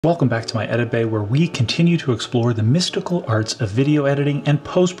Welcome back to my edit bay, where we continue to explore the mystical arts of video editing and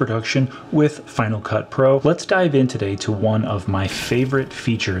post-production with Final Cut Pro. Let's dive in today to one of my favorite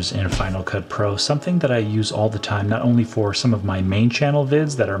features in Final Cut Pro, something that I use all the time, not only for some of my main channel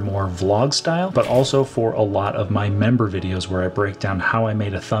vids that are more vlog style, but also for a lot of my member videos where I break down how I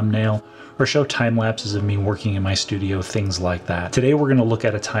made a thumbnail or show time lapses of me working in my studio, things like that. Today we're going to look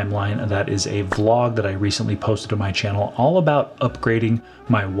at a timeline that is a vlog that I recently posted to my channel all about upgrading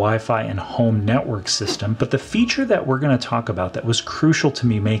my Wi-Fi and home network system. But the feature that we're going to talk about that was crucial to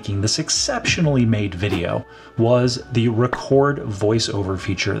me making this exceptionally made video was the Record Voiceover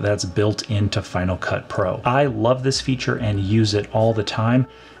feature that's built into Final Cut Pro. I love this feature and use it all the time,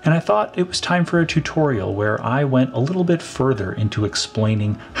 and I thought it was time for a tutorial where I went a little bit further into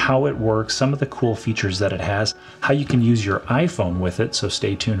explaining how it works, some of the cool features that it has, how you can use your iPhone with it, so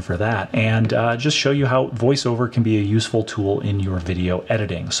stay tuned for that, and just show you how VoiceOver can be a useful tool in your video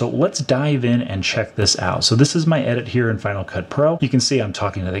editing. So let's dive in and check this out. So this is my edit here in Final Cut Pro. You can see I'm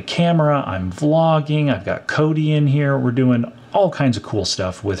talking to the camera, I'm vlogging, I've got Cody in here, we're doing all kinds of cool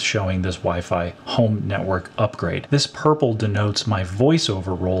stuff with showing this Wi-Fi home network upgrade. This purple denotes my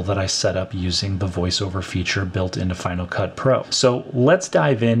voiceover role that I set up using the voiceover feature built into Final Cut Pro. So let's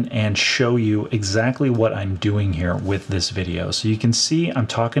dive in and show you exactly what I'm doing here with this video. So you can see I'm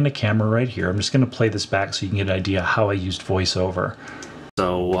talking to camera right here. I'm just going to play this back so you can get an idea how I used voiceover.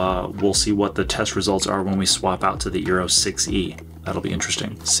 So we'll see what the test results are when we swap out to the Eero 6E. That'll be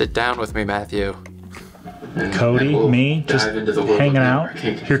interesting. Sit down with me, Matthew. Cody, me, just hanging out.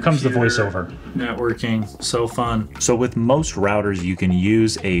 Here comes the voiceover. Networking, so fun. So with most routers, you can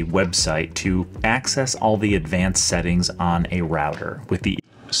use a website to access all the advanced settings on a router. With the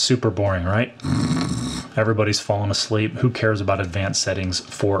super boring, right? Everybody's fallen asleep. Who cares about advanced settings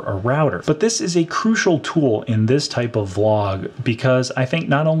for a router? But this is a crucial tool in this type of vlog because I think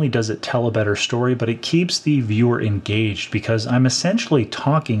not only does it tell a better story, but it keeps the viewer engaged because I'm essentially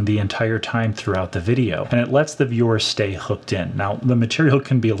talking the entire time throughout the video, and it lets the viewer stay hooked in. Now, the material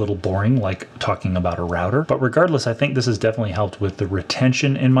can be a little boring, like talking about a router, but regardless, I think this has definitely helped with the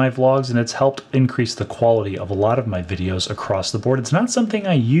retention in my vlogs, and it's helped increase the quality of a lot of my videos across the board. It's not something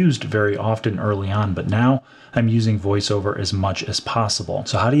I used very often early on, but now I'm using voiceover as much as possible.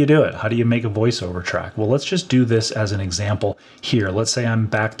 So how do you do it? How do you make a voiceover track? Well, let's just do this as an example here. Let's say I'm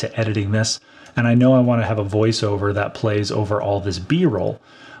back to editing this, and I know I want to have a voiceover that plays over all this B-roll.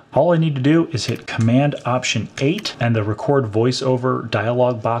 All I need to do is hit Command Option 8, and the Record Voiceover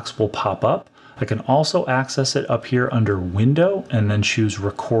dialog box will pop up. I can also access it up here under Window, and then choose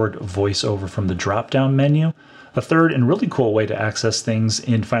Record Voiceover from the drop-down menu. A third and really cool way to access things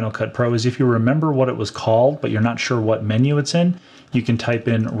in Final Cut Pro is if you remember what it was called, but you're not sure what menu it's in, you can type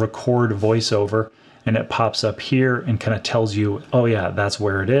in Record Voiceover, and it pops up here and kind of tells you, oh yeah, that's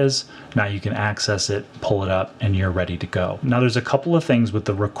where it is. Now you can access it, pull it up, and you're ready to go. Now there's a couple of things with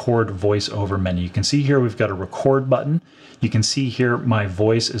the Record Voiceover menu. You can see here we've got a record button. You can see here my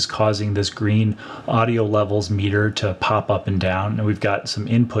voice is causing this green audio levels meter to pop up and down, and we've got some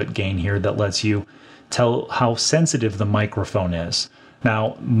input gain here that lets you tell how sensitive the microphone is.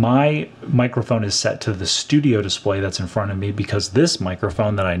 Now, my microphone is set to the studio display that's in front of me because this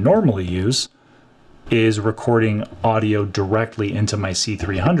microphone that I normally use is recording audio directly into my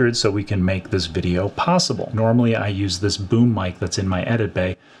C300 so we can make this video possible. Normally I use this boom mic that's in my edit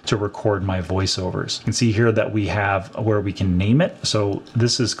bay to record my voiceovers. You can see here that we have where we can name it. So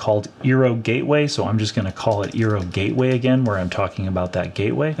this is called Eero Gateway, so I'm just going to call it Eero Gateway again, where I'm talking about that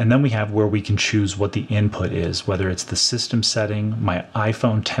gateway. And then we have where we can choose what the input is, whether it's the system setting, my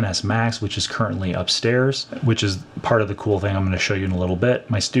iPhone XS Max, which is currently upstairs, which is part of the cool thing I'm going to show you in a little bit,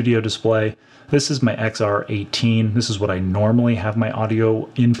 my studio display. This is my XR18. This is what I normally have my audio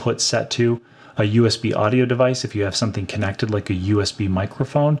input set to. A USB audio device if you have something connected like a USB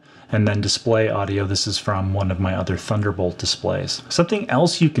microphone, and then display audio. This is from one of my other Thunderbolt displays. Something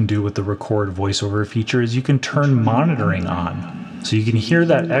else you can do with the Record Voiceover feature is you can turn monitoring on. So you can hear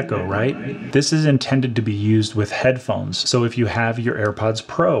that echo, right? This is intended to be used with headphones. So if you have your AirPods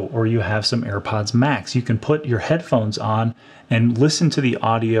Pro or you have some AirPods Max, you can put your headphones on and listen to the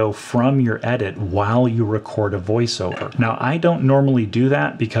audio from your edit while you record a voiceover. Now, I don't normally do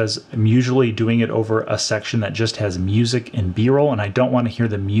that because I'm usually doing it over a section that just has music and B-roll, and I don't want to hear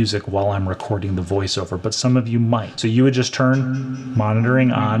the music while I'm recording the voiceover, but some of you might. So you would just turn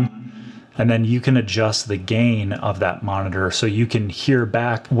monitoring on, and then you can adjust the gain of that monitor so you can hear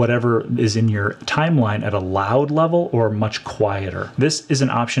back whatever is in your timeline at a loud level or much quieter. This is an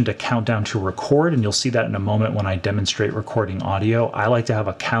option to count down to record, and you'll see that in a moment when I demonstrate recording audio. I like to have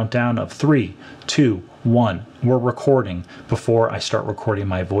a countdown of 3, 2, One, we're recording before I start recording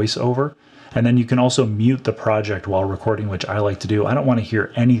my voiceover. And then you can also mute the project while recording, which I like to do. I don't want to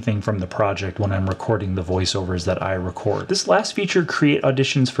hear anything from the project when I'm recording the voiceovers that I record. This last feature, create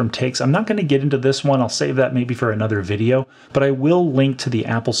auditions from takes, I'm not going to get into this one. I'll save that maybe for another video, but I will link to the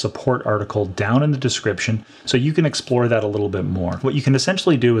Apple support article down in the description so you can explore that a little bit more. What you can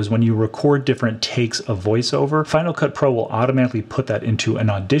essentially do is when you record different takes of voiceover, Final Cut Pro will automatically put that into an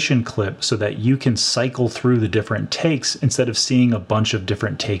audition clip so that you can cycle through the different takes instead of seeing a bunch of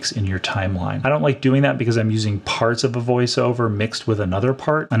different takes in your timeline. I don't like doing that because I'm using parts of a voiceover mixed with another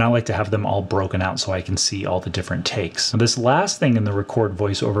part, and I like to have them all broken out so I can see all the different takes. Now, this last thing in the Record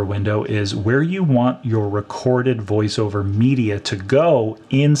Voiceover window is where you want your recorded voiceover media to go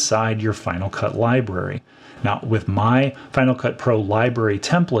inside your Final Cut library. Now, with my Final Cut Pro library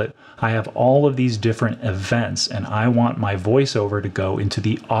template, I have all of these different events, and I want my voiceover to go into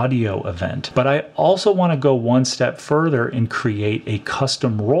the audio event. But I also want to go one step further and create a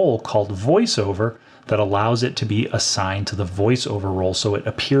custom role called voiceover that allows it to be assigned to the voiceover role so it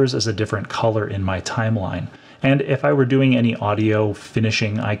appears as a different color in my timeline. And if I were doing any audio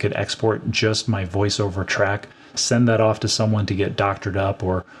finishing, I could export just my voiceover track, send that off to someone to get doctored up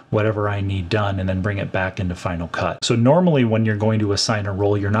or whatever I need done, and then bring it back into Final Cut. So normally when you're going to assign a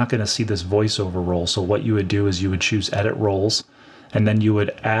role, you're not going to see this voiceover role. So what you would do is you would choose Edit Roles, and then you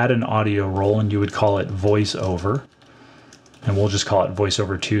would add an audio role, and you would call it Voiceover. And we'll just call it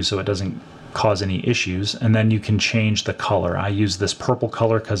Voiceover 2 so it doesn't cause any issues. And then you can change the color. I use this purple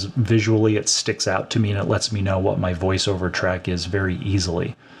color because visually it sticks out to me and it lets me know what my voiceover track is very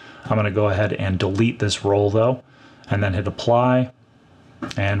easily. I'm going to go ahead and delete this role though, and then hit apply,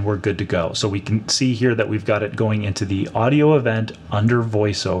 and we're good to go. So we can see here that we've got it going into the audio event under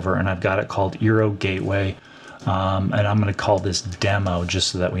voiceover, and I've got it called Eero Gateway. And I'm going to call this demo just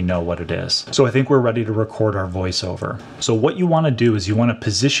so that we know what it is. So I think we're ready to record our voiceover. So what you want to do is you want to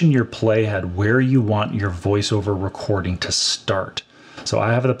position your playhead where you want your voiceover recording to start. So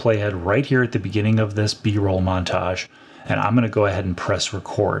I have the playhead right here at the beginning of this B-roll montage, and I'm going to go ahead and press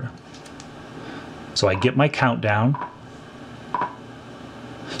record. So I get my countdown.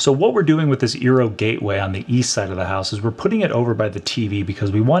 So what we're doing with this Eero Gateway on the east side of the house is we're putting it over by the TV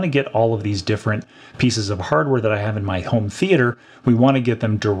because we want to get all of these different pieces of hardware that I have in my home theater. We want to get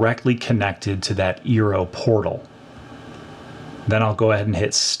them directly connected to that Eero portal. Then I'll go ahead and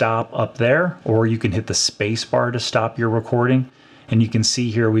hit stop up there, or you can hit the space bar to stop your recording. And you can see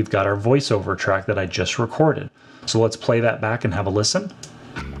here we've got our voiceover track that I just recorded. So let's play that back and have a listen.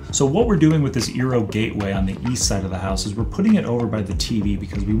 So what we're doing with this Eero Gateway on the east side of the house is we're putting it over by the TV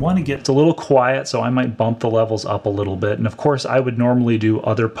because we want to get, it's a little quiet, so I might bump the levels up a little bit. And of course I would normally do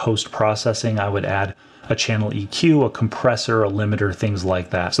other post-processing. I would add a channel EQ, a compressor, a limiter, things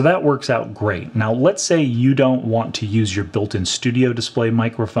like that. So that works out great. Now let's say you don't want to use your built-in studio display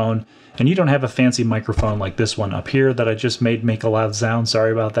microphone, and you don't have a fancy microphone like this one up here that I just made make a loud sound,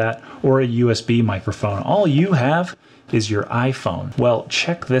 sorry about that, or a USB microphone. All you have is your iPhone. Well,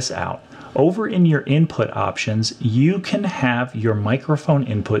 check this out. Over in your input options, you can have your microphone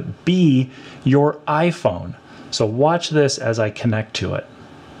input be your iPhone. So watch this as I connect to it.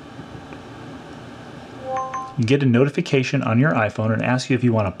 You get a notification on your iPhone and ask you if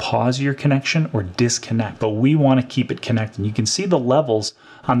you want to pause your connection or disconnect, but we want to keep it connected. You can see the levels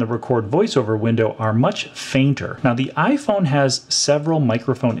on the Record Voiceover window are much fainter. Now the iPhone has several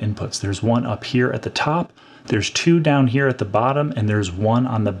microphone inputs. There's one up here at the top, there's two down here at the bottom, and there's one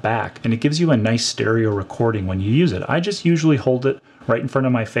on the back, and it gives you a nice stereo recording when you use it. I just usually hold it right in front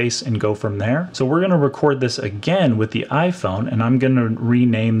of my face and go from there. So we're going to record this again with the iPhone, and I'm going to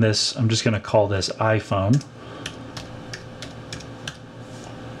rename this, I'm just going to call this iPhone.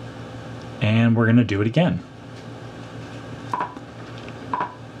 And we're going to do it again.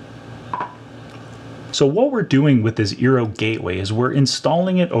 So what we're doing with this Eero Gateway is we're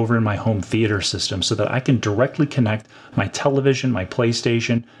installing it over in my home theater system so that I can directly connect my television, my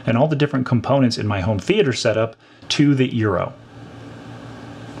PlayStation, and all the different components in my home theater setup to the Eero.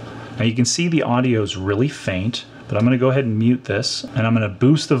 Now you can see the audio is really faint, but I'm going to go ahead and mute this, and I'm going to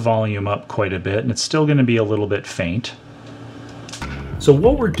boost the volume up quite a bit, and it's still going to be a little bit faint. So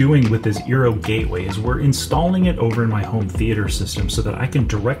what we're doing with this Eero Gateway is we're installing it over in my home theater system so that I can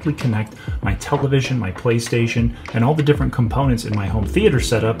directly connect my television, my PlayStation, and all the different components in my home theater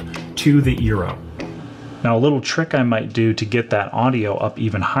setup to the Eero. Now a little trick I might do to get that audio up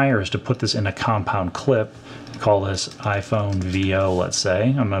even higher is to put this in a compound clip. Call this iPhone VO, let's say.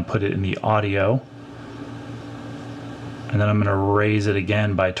 I'm going to put it in the audio. And then I'm going to raise it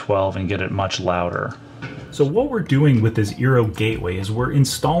again by 12 and get it much louder. So what we're doing with this Eero gateway is we're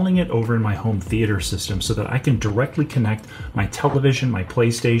installing it over in my home theater system so that I can directly connect my television, my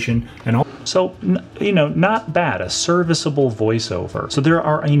PlayStation, and all. So, you know, not bad, a serviceable voiceover. So there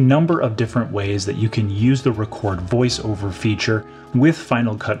are a number of different ways that you can use the Record Voiceover feature with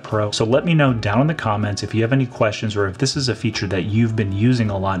Final Cut Pro. So let me know down in the comments if you have any questions, or if this is a feature that you've been using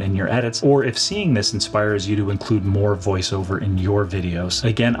a lot in your edits, or if seeing this inspires you to include more voiceover in your videos.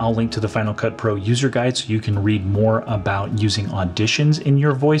 Again, I'll link to the Final Cut Pro user guide so you can read more about using auditions in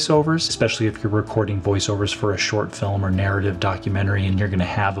your voiceovers, especially if you're recording voiceovers for a short film or narrative documentary and you're going to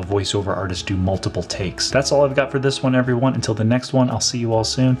have a voiceover artist do multiple takes. That's all I've got for this one, everyone. Until the next one, I'll see you all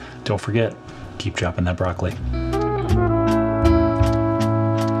soon. Don't forget, keep chopping that broccoli.